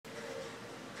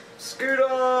Scoot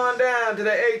on down to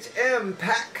the HM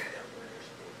pack.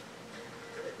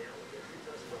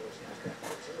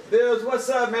 Bills, what's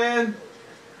up, man?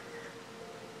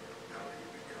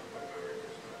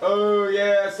 Oh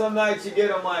yeah, some nights you get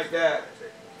them like that.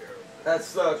 That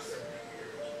sucks.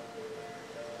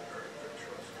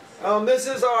 This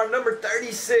is our number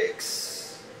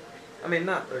 36. I mean,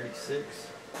 not 36.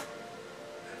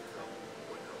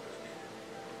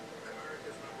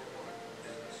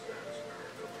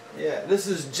 Yeah, this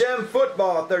is Gem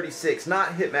Football 36,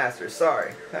 not Hitmaster.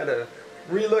 Sorry, had to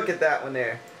relook at that one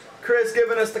there. Chris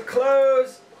giving us the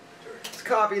close. Let's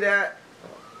copy that.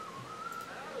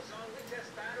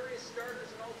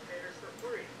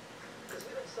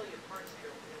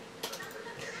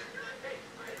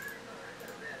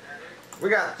 We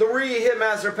got 3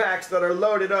 Hitmaster packs that are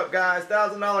loaded up, guys.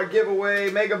 $1,000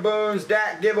 giveaway, Mega Boons,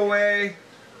 DAC giveaway,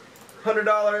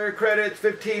 $100 credits,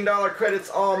 $15 credits,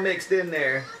 all mixed in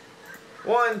there.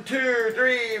 1, 2,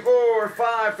 3, 4,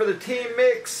 5 for the team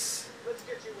mix.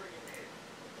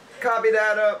 Copy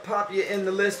that up, pop you in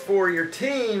the list for your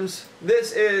teams.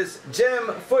 This is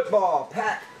Gem Football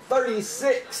pack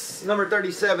 36. Number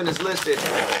 37 is listed.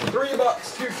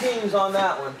 $3, 2 teams on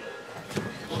that one.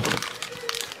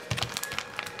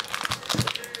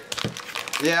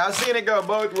 Yeah, I've seen it go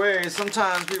both ways.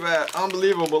 Sometimes people have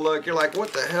unbelievable luck. You're like,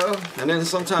 what the hell? And then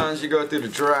sometimes you go through the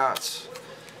droughts.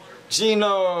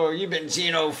 Geno, you've been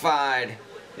Geno-fied.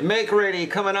 Make ready,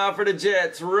 coming out for the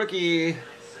Jets. Rookie.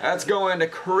 That's going to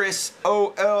Chris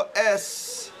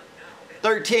OLS.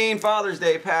 13 Father's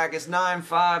Day pack. It's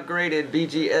 9.5 graded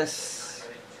BGS.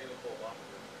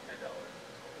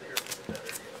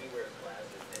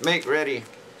 Make ready.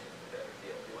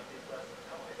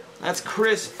 That's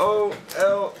Chris OLS.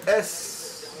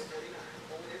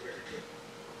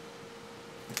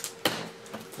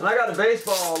 And I got the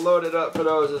baseball loaded up for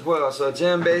those as well. So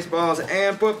Gem baseballs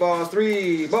and footballs,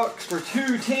 $3 for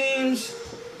 2 teams.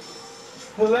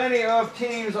 Plenty of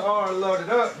teams are loaded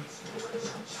up.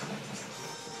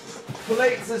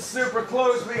 Plates is super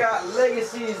close. We got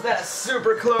legacies that's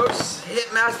super close.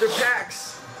 Hitmaster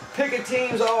packs. Pick a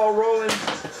teams all rolling.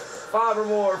 5 or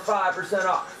more, 5%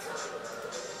 off.